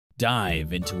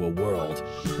dive into a world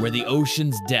where the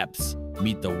ocean's depths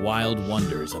meet the wild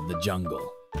wonders of the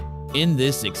jungle. In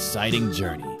this exciting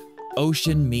journey,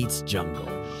 Ocean Meets Jungle,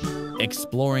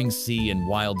 exploring sea and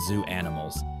wild zoo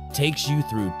animals takes you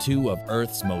through two of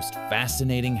Earth's most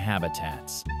fascinating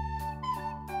habitats.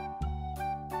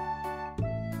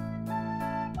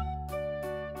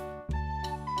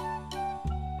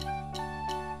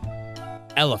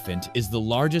 Elephant is the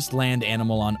largest land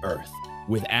animal on Earth,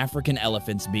 with African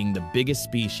elephants being the biggest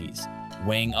species,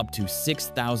 weighing up to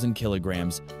 6,000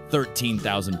 kilograms,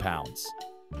 13,000 pounds.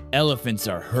 Elephants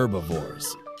are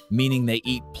herbivores, meaning they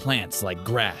eat plants like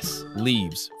grass,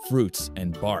 leaves, fruits,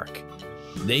 and bark.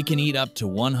 They can eat up to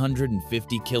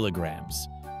 150 kilograms,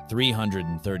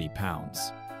 330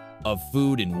 pounds, of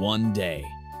food in one day.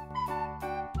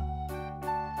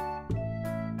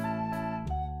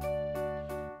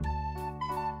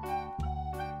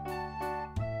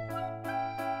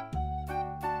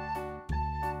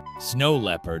 Snow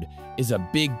leopard is a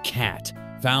big cat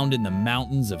found in the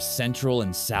mountains of Central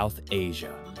and South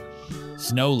Asia.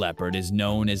 Snow leopard is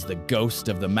known as the ghost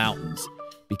of the mountains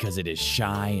because it is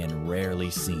shy and rarely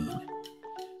seen.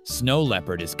 Snow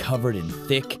leopard is covered in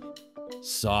thick,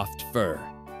 soft fur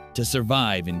to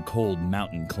survive in cold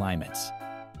mountain climates.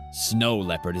 Snow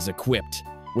leopard is equipped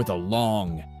with a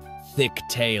long, thick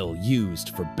tail used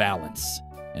for balance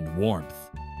and warmth.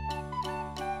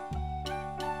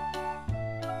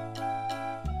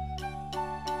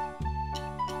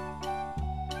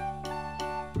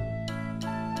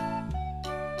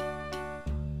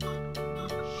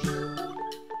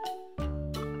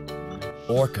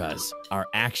 Orcas are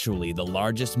actually the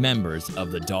largest members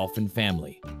of the dolphin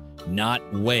family, not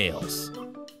whales.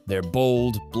 Their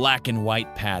bold, black and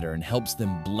white pattern helps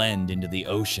them blend into the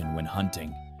ocean when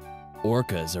hunting.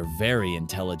 Orcas are very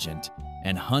intelligent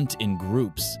and hunt in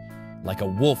groups, like a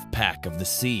wolf pack of the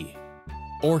sea.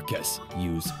 Orcas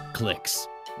use clicks,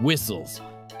 whistles,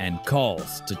 and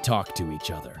calls to talk to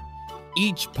each other.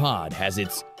 Each pod has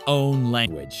its own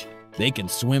language. They can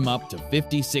swim up to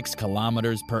 56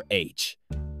 kilometers per h.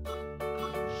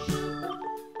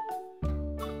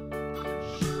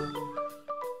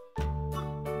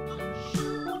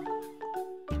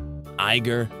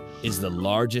 Tiger is the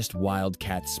largest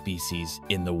wildcat species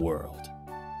in the world.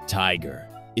 Tiger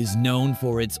is known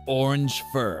for its orange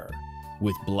fur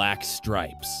with black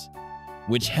stripes,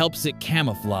 which helps it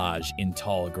camouflage in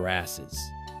tall grasses.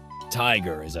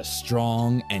 Tiger is a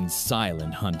strong and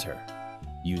silent hunter,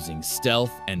 using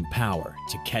stealth and power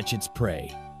to catch its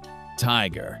prey.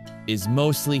 Tiger is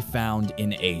mostly found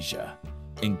in Asia,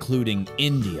 including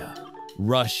India,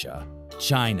 Russia,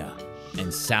 China,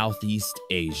 and Southeast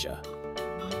Asia.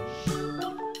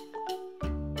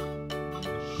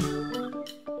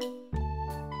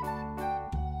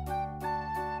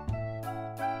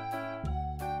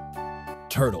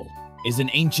 Turtle is an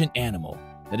ancient animal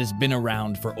that has been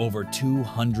around for over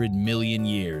 200 million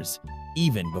years,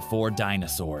 even before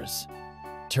dinosaurs.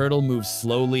 Turtle moves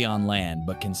slowly on land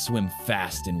but can swim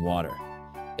fast in water,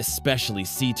 especially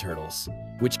sea turtles,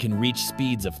 which can reach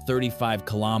speeds of 35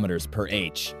 kilometers per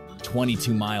h,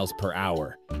 22 miles per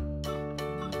hour.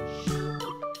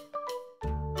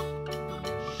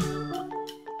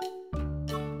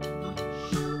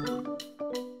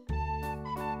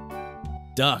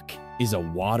 Duck is a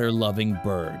water-loving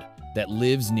bird that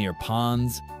lives near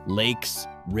ponds, lakes,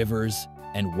 rivers,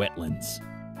 and wetlands.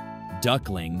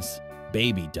 Ducklings,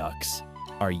 baby ducks,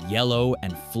 are yellow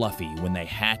and fluffy when they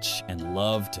hatch and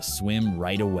love to swim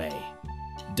right away.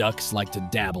 Ducks like to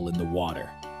dabble in the water,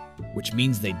 which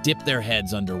means they dip their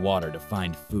heads underwater to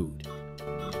find food.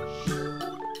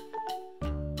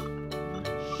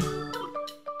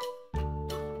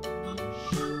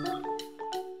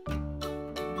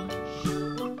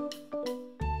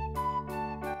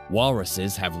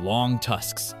 Walruses have long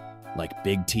tusks, like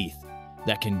big teeth,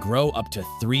 that can grow up to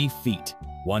 3 feet,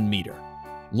 1 meter,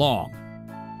 long.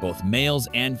 Both males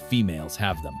and females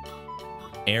have them.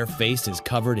 Their face is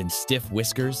covered in stiff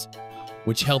whiskers,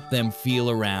 which help them feel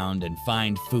around and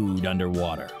find food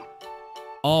underwater.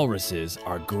 Walruses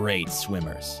are great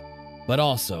swimmers, but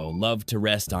also love to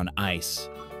rest on ice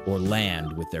or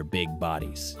land with their big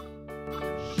bodies.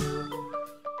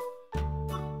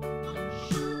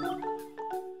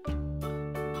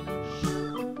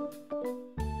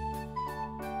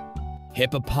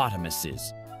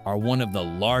 Hippopotamuses are one of the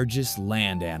largest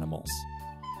land animals.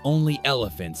 Only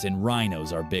elephants and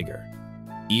rhinos are bigger.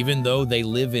 Even though they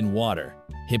live in water,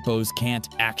 hippos can't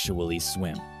actually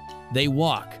swim. They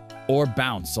walk or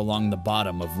bounce along the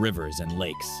bottom of rivers and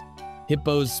lakes.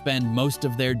 Hippos spend most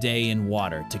of their day in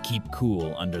water to keep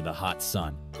cool under the hot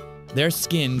sun. Their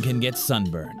skin can get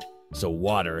sunburned, so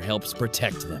water helps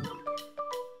protect them.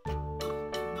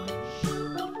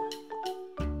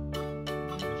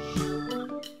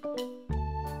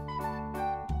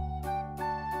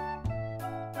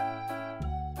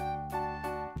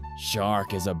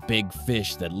 Shark is a big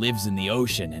fish that lives in the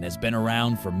ocean and has been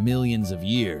around for millions of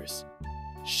years.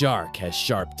 Shark has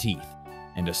sharp teeth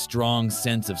and a strong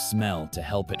sense of smell to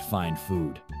help it find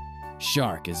food.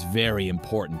 Shark is very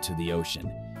important to the ocean.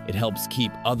 It helps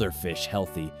keep other fish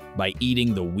healthy by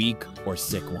eating the weak or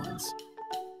sick ones.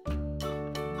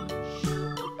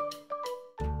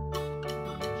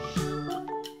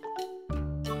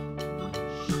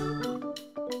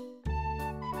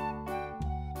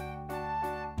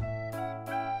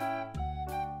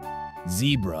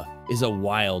 Zebra is a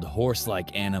wild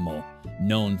horse-like animal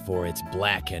known for its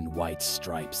black and white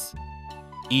stripes.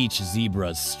 Each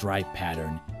zebra's stripe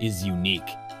pattern is unique,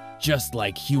 just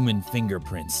like human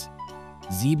fingerprints.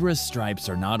 Zebra's stripes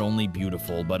are not only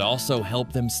beautiful, but also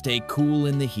help them stay cool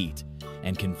in the heat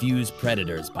and confuse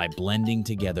predators by blending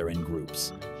together in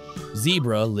groups.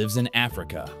 Zebra lives in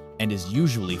Africa and is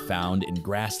usually found in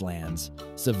grasslands,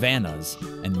 savannas,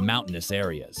 and mountainous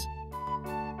areas.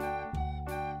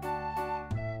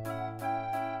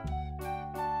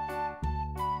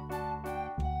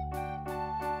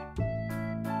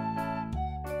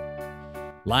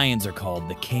 Lions are called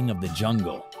the king of the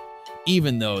jungle,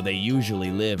 even though they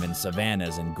usually live in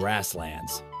savannas and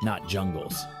grasslands, not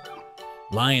jungles.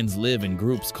 Lions live in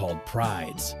groups called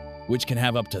prides, which can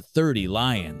have up to 30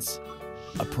 lions.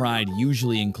 A pride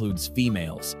usually includes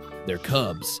females, their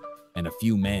cubs, and a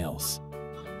few males.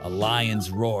 A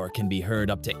lion's roar can be heard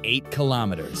up to 8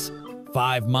 kilometers,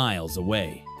 5 miles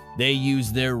away. They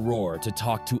use their roar to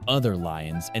talk to other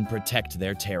lions and protect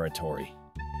their territory.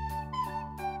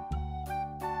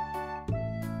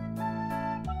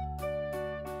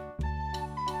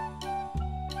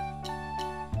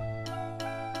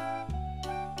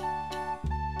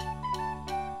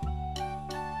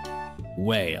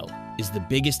 Whale is the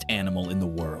biggest animal in the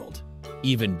world,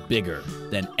 even bigger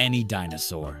than any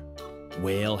dinosaur.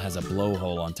 Whale has a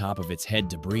blowhole on top of its head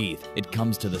to breathe. It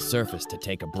comes to the surface to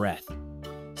take a breath.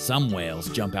 Some whales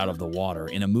jump out of the water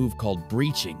in a move called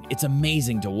breaching. It's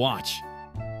amazing to watch.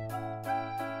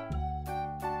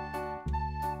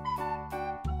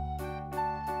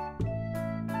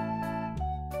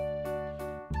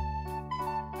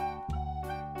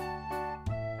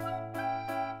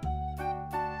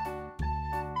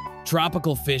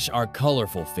 Tropical fish are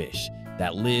colorful fish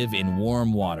that live in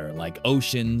warm water like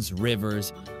oceans,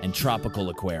 rivers, and tropical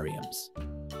aquariums.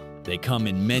 They come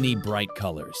in many bright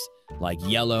colors like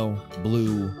yellow,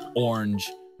 blue,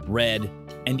 orange, red,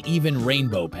 and even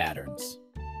rainbow patterns.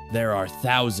 There are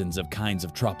thousands of kinds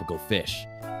of tropical fish.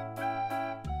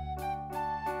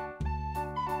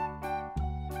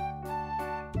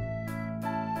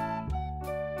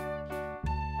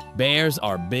 Bears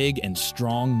are big and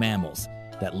strong mammals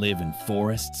that live in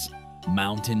forests,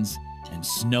 mountains, and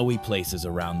snowy places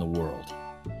around the world.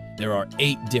 There are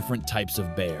 8 different types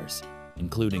of bears,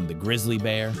 including the grizzly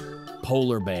bear,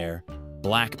 polar bear,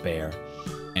 black bear,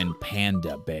 and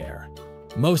panda bear.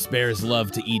 Most bears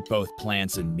love to eat both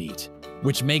plants and meat,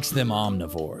 which makes them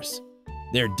omnivores.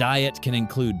 Their diet can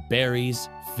include berries,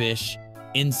 fish,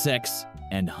 insects,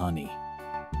 and honey.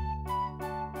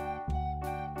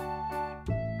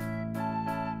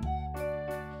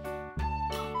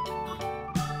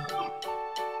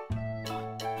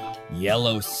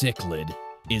 Yellow cichlid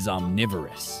is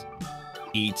omnivorous,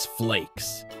 eats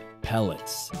flakes,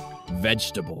 pellets,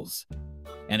 vegetables,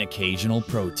 and occasional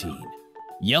protein.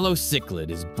 Yellow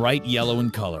cichlid is bright yellow in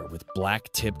color with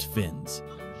black-tipped fins.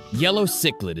 Yellow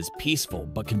cichlid is peaceful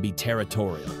but can be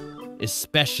territorial,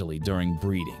 especially during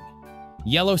breeding.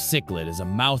 Yellow cichlid is a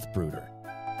mouth brooder.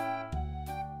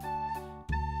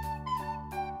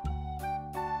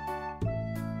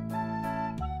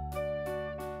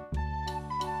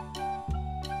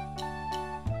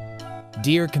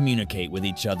 Deer communicate with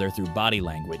each other through body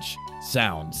language,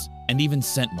 sounds, and even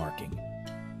scent marking.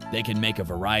 They can make a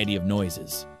variety of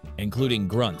noises, including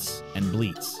grunts and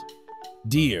bleats.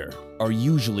 Deer are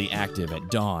usually active at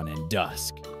dawn and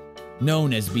dusk,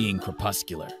 known as being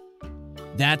crepuscular.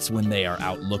 That's when they are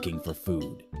out looking for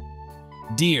food.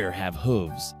 Deer have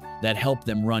hooves that help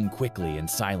them run quickly and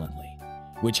silently,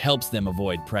 which helps them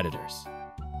avoid predators.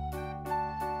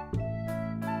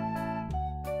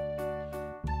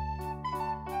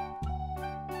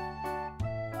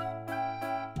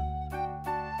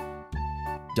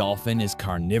 Dolphin is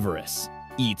carnivorous,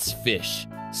 eats fish,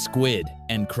 squid,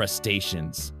 and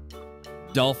crustaceans.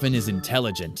 Dolphin is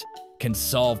intelligent, can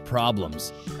solve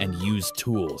problems, and use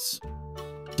tools.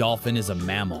 Dolphin is a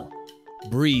mammal,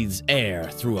 breathes air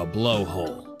through a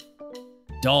blowhole.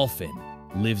 Dolphin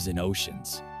lives in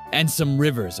oceans and some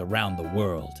rivers around the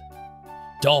world.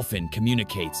 Dolphin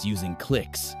communicates using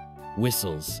clicks,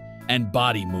 whistles, and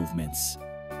body movements.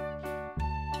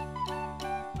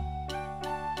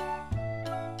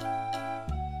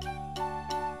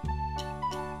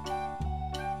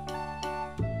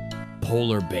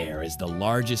 Polar bear is the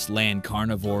largest land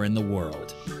carnivore in the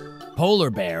world. Polar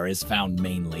bear is found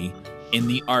mainly in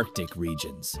the Arctic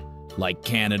regions, like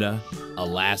Canada,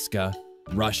 Alaska,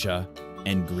 Russia,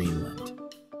 and Greenland.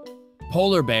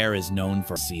 Polar bear is known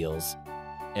for seals,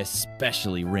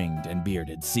 especially ringed and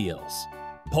bearded seals.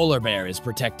 Polar bear is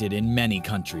protected in many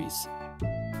countries.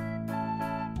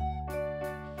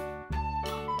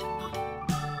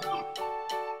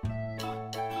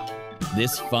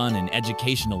 This fun and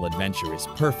educational adventure is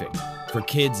perfect for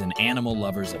kids and animal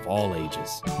lovers of all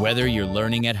ages. Whether you're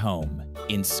learning at home,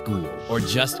 in school, or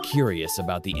just curious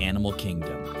about the animal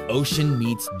kingdom, Ocean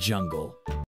Meets Jungle